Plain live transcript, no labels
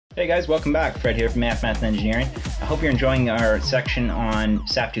Hey guys, welcome back. Fred here from Math and Engineering. I hope you're enjoying our section on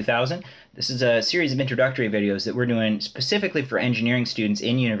SAP 2000. This is a series of introductory videos that we're doing specifically for engineering students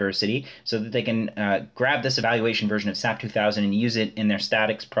in university so that they can grab this evaluation version of SAP 2000 and use it in their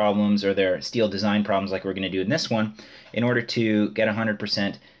statics problems or their steel design problems like we're going to do in this one in order to get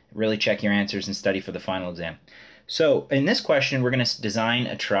 100%, really check your answers and study for the final exam. So in this question, we're going to design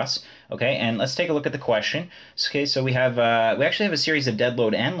a truss, okay? And let's take a look at the question. Okay, so we actually have a series of dead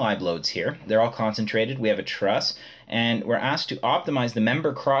load and live loads here. They're all concentrated. We have a truss, and we're asked to optimize the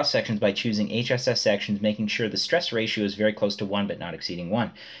member cross sections by choosing HSS sections, making sure the stress ratio is very close to 1 but not exceeding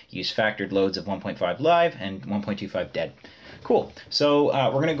 1. Use factored loads of 1.5 live and 1.25 dead. Cool. So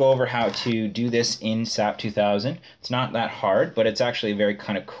we're going to go over how to do this in SAP 2000. It's not that hard, but it's actually a very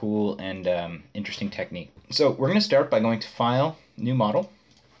kind of cool and interesting technique. So we're going to start by going to File, New Model.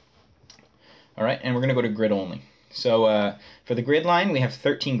 All right, and we're going to go to Grid Only. So for the grid line, we have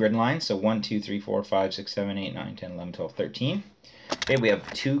 13 grid lines. So 1, 2, 3, 4, 5, 6, 7, 8, 9, 10, 11, 12, 13. Okay, we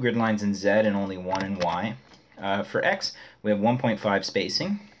have 2 grid lines in Z and only 1 in Y. For X, we have 1.5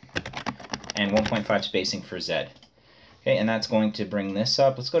 spacing and 1.5 spacing for Z. Okay, and that's going to bring this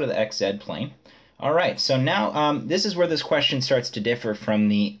up. Let's go to the XZ plane. All right, so now this is where this question starts to differ from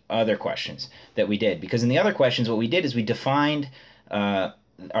the other questions that we did. Because in the other questions, what we did is we defined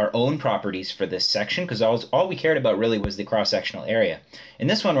our own properties for this section, because all we cared about really was the cross-sectional area. In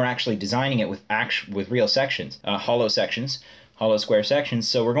this one, we're actually designing it with real sections, hollow square sections.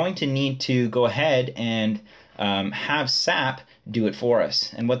 So we're going to need to go ahead and have SAP do it for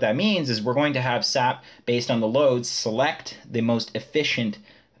us. And what that means is we're going to have SAP, based on the loads, select the most efficient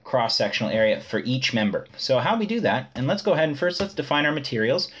cross-sectional area for each member. So how we do that, and let's go ahead and first let's define our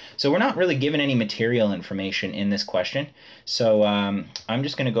materials. So we're not really given any material information in this question. So I'm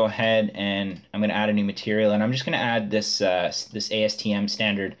just going to go ahead and I'm going to add a new material, and I'm just going to add this this ASTM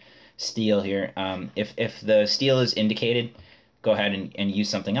standard steel here. If the steel is indicated, go ahead and use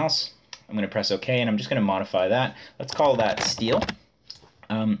something else. I'm going to press OK, and I'm just going to modify that. Let's call that steel.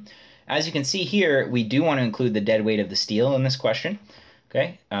 As you can see here, we do want to include the dead weight of the steel in this question.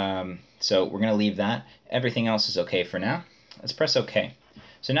 Okay, so we're going to leave that. Everything else is okay for now. Let's press OK.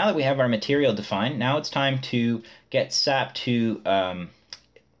 So now that we have our material defined, now it's time to get SAP to,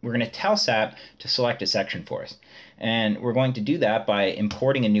 we're going to tell SAP to select a section for us. And we're going to do that by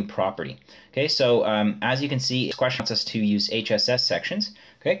importing a new property. Okay, so as you can see, this question wants us to use HSS sections.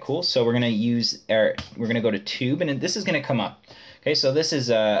 Okay, cool. So we're going to use we're going to go to tube, and this is going to come up. Okay, so this is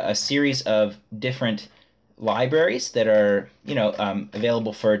a series of different libraries that are,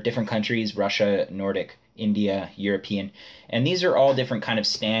 available for different countries: Russia, Nordic, India, European, and these are all different kind of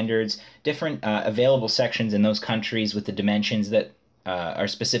standards, different available sections in those countries with the dimensions that are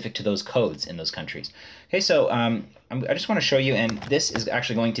specific to those codes in those countries. Okay, so I just want to show you, and this is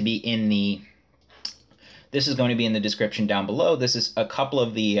actually going to be in the description down below. This is a couple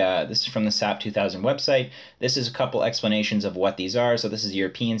of the, this is from the SAP 2000 website. This is a couple explanations of what these are. So this is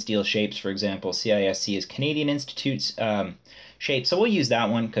European steel shapes, for example. CISC is Canadian Institute's shape. So we'll use that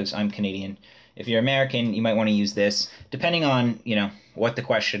one because I'm Canadian. If you're American, you might want to use this, depending on, what the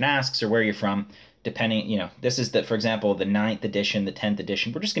question asks or where you're from. Depending, this is, for example, the 9th edition, the 10th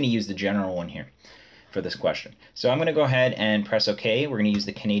edition. We're just going to use the general one here for this question. So I'm going to go ahead and press OK. We're going to use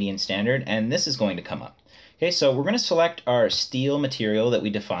the Canadian standard, and this is going to come up. Okay, so we're going to select our steel material that we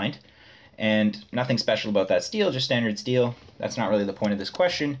defined, and nothing special about that steel, just standard steel. That's not really the point of this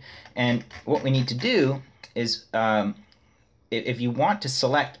question. And what we need to do is, if you want to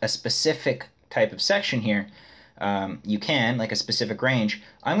select a specific type of section here, you can, like a specific range.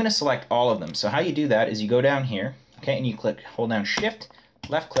 I'm going to select all of them. So how you do that is you go down here, okay, and you hold down Shift,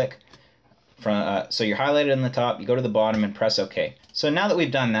 left click, so you're highlighted on the top, you go to the bottom and press OK. So now that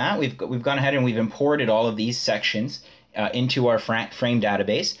we've done that, we've gone ahead and we've imported all of these sections into our frame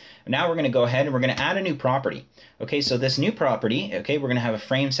database. Now we're going to go ahead and we're going to add a new property. Okay, so this new property, okay, we're going to have a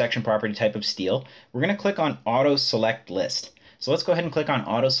frame section property type of steel. We're going to click on Auto Select List. So let's go ahead and click on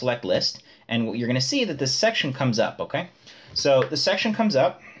Auto Select List, and you're going to see that this section comes up, okay? So the section comes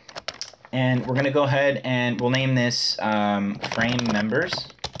up, and we're going to go ahead and we'll name this Frame Members.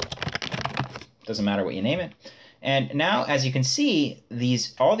 Doesn't matter what you name it. And now, as you can see,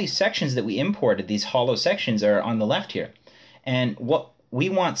 all these sections that we imported, these hollow sections, are on the left here. And what we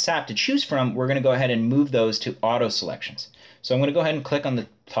want SAP to choose from, we're going to go ahead and move those to auto selections. So I'm going to go ahead and click on the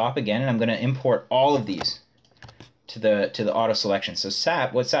top again, and I'm going to import all of these to the auto selection. So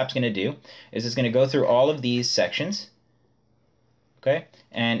what SAP's going to do is it's going to go through all of these sections, okay,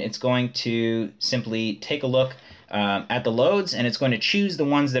 and it's going to simply take a look at the loads, and it's going to choose the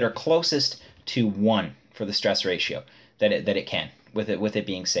ones that are closest to 1 for the stress ratio that it can. with it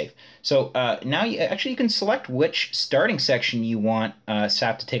being safe. So now you can select which starting section you want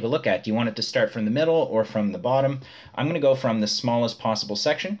SAP to take a look at. Do you want it to start from the middle or from the bottom? I'm going to go from the smallest possible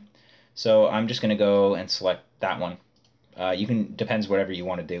section. So I'm just going to go and select that one. Depends whatever you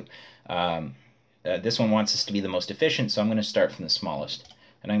want to do. This one wants us to be the most efficient, so I'm going to start from the smallest.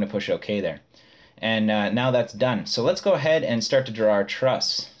 And I'm going to push OK there. And now that's done. So let's go ahead and start to draw our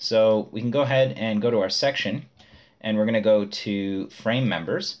truss. So we can go ahead and go to our section, and we're going to go to frame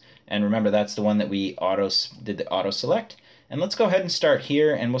members. And remember, that's the one that we did the auto select. And let's go ahead and start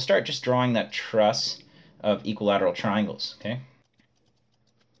here, and we'll start just drawing that truss of equilateral triangles. Okay.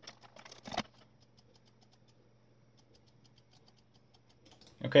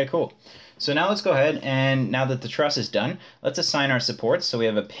 Okay, cool. So now let's go ahead, and now that the truss is done, let's assign our supports. So we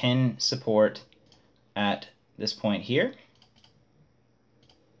have a pin support at this point here,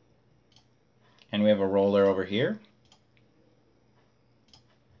 and we have a roller over here.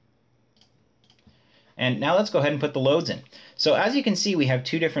 And now let's go ahead and put the loads in. So as you can see, we have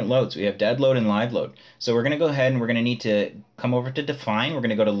two different loads. We have dead load and live load. So we're going to go ahead and we're going to need to come over to define. We're going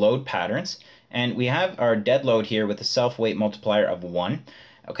to go to load patterns, and we have our dead load here with a self-weight multiplier of 1.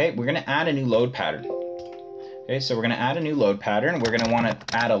 Okay, we're going to add a new load pattern. Okay, so we're going to add a new load pattern. We're going to want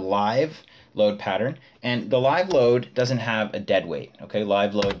to add a live load pattern, and the live load doesn't have a dead weight. Okay,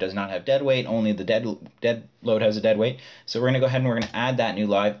 live load does not have dead weight, only the dead load has a dead weight. So we're going to go ahead and we're going to add that new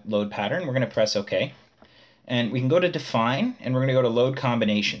live load pattern. We're going to press OK, and we can go to define, and we're going to go to load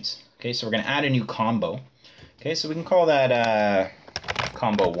combinations. Okay, so we're going to add a new combo. Okay, so we can call that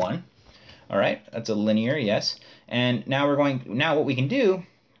combo 1. All right, that's a linear, yes. And now what we can do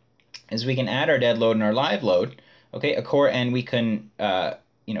is we can add our dead load and our live load. Okay, and we can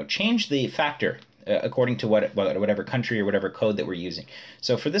change the factor according to whatever country or whatever code that we're using.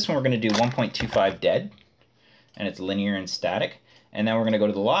 So for this one, we're going to do 1.25 dead, and it's linear and static. And then we're going to go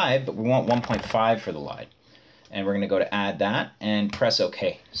to the live, but we want 1.5 for the live. And we're going to go to add that and press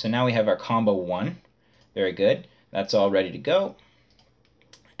OK. So now we have our combo 1. Very good. That's all ready to go.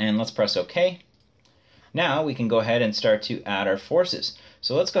 And let's press OK. Now we can go ahead and start to add our forces.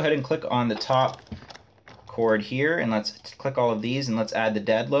 So let's go ahead and click on the top chord here, and let's click all of these, and let's add the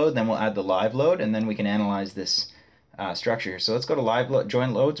dead load, then we'll add the live load, and then we can analyze this structure here. So let's go to live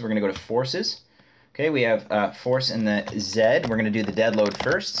join loads. We're going to go to forces. Okay, we have force in the Z. We're going to do the dead load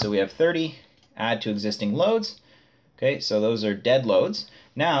first. So we have 30, add to existing loads. Okay, so those are dead loads.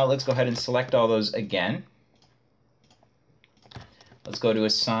 Now let's go ahead and select all those again. Let's go to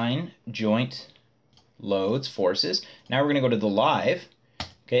assign joint loads forces. Now we're going to go to the live.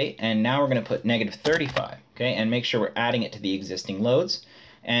 Okay, and now we're going to put -35, okay, and make sure we're adding it to the existing loads.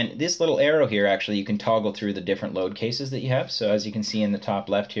 And this little arrow here, actually, you can toggle through the different load cases that you have. So as you can see in the top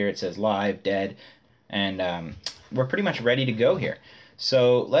left here, it says live, dead, and we're pretty much ready to go here.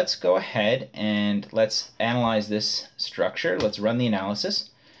 So let's go ahead and let's analyze this structure. Let's run the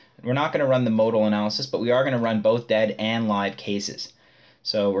analysis. We're not going to run the modal analysis, but we are going to run both dead and live cases.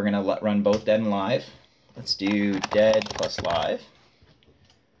 So we're going to run both dead and live. Let's do dead plus live.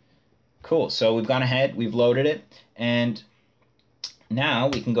 Cool, so we've gone ahead, we've loaded it, and now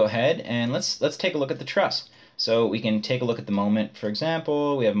we can go ahead and let's take a look at the truss. So we can take a look at the moment, for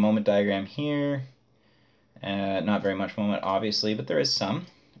example. We have a moment diagram here. Not very much moment, obviously, but there is some.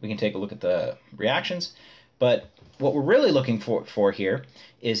 We can take a look at the reactions. But what we're really looking for here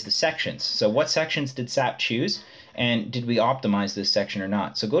is the sections. So what sections did SAP choose, and did we optimize this section or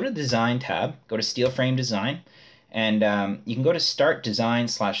not? So go to the Design tab, go to Steel Frame Design, and you can go to Start Design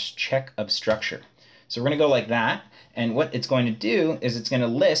 / Check of Structure. So we're going to go like that, and what it's going to do is it's going to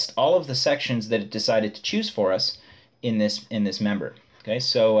list all of the sections that it decided to choose for us in this member. Okay,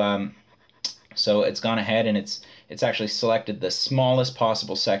 so so it's gone ahead and it's actually selected the smallest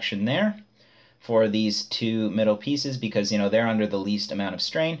possible section there for these two middle pieces because they're under the least amount of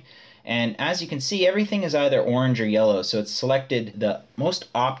strain. And as you can see, everything is either orange or yellow, so it's selected the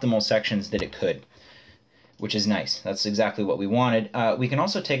most optimal sections that it could, which is nice. That's exactly what we wanted. We can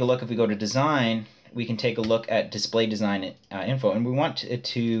also take a look, if we go to design, we can take a look at display design info, and we want it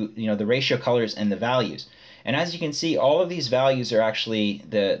to, the ratio colors and the values. And as you can see, all of these values are actually,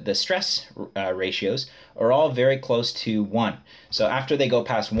 the stress ratios are all very close to 1. So after they go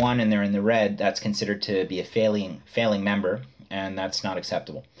past 1 and they're in the red, that's considered to be a failing member, and that's not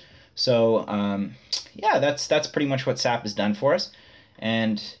acceptable. So yeah, that's pretty much what SAP has done for us.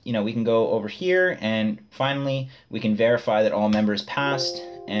 And we can go over here, and finally we can verify that all members passed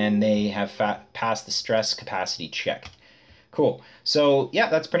and they have passed the stress capacity check. Cool. So yeah,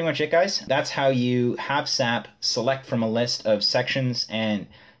 that's pretty much it, guys. That's how you have SAP select from a list of sections, and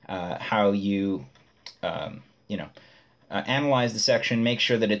how you analyze the section, make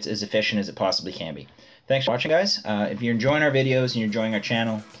sure that it's as efficient as it possibly can be. Thanks for watching, guys. If you're enjoying our videos and you're enjoying our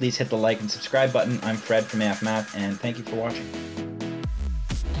channel, please hit the like and subscribe button. I'm Fred from AF Math, and thank you for watching.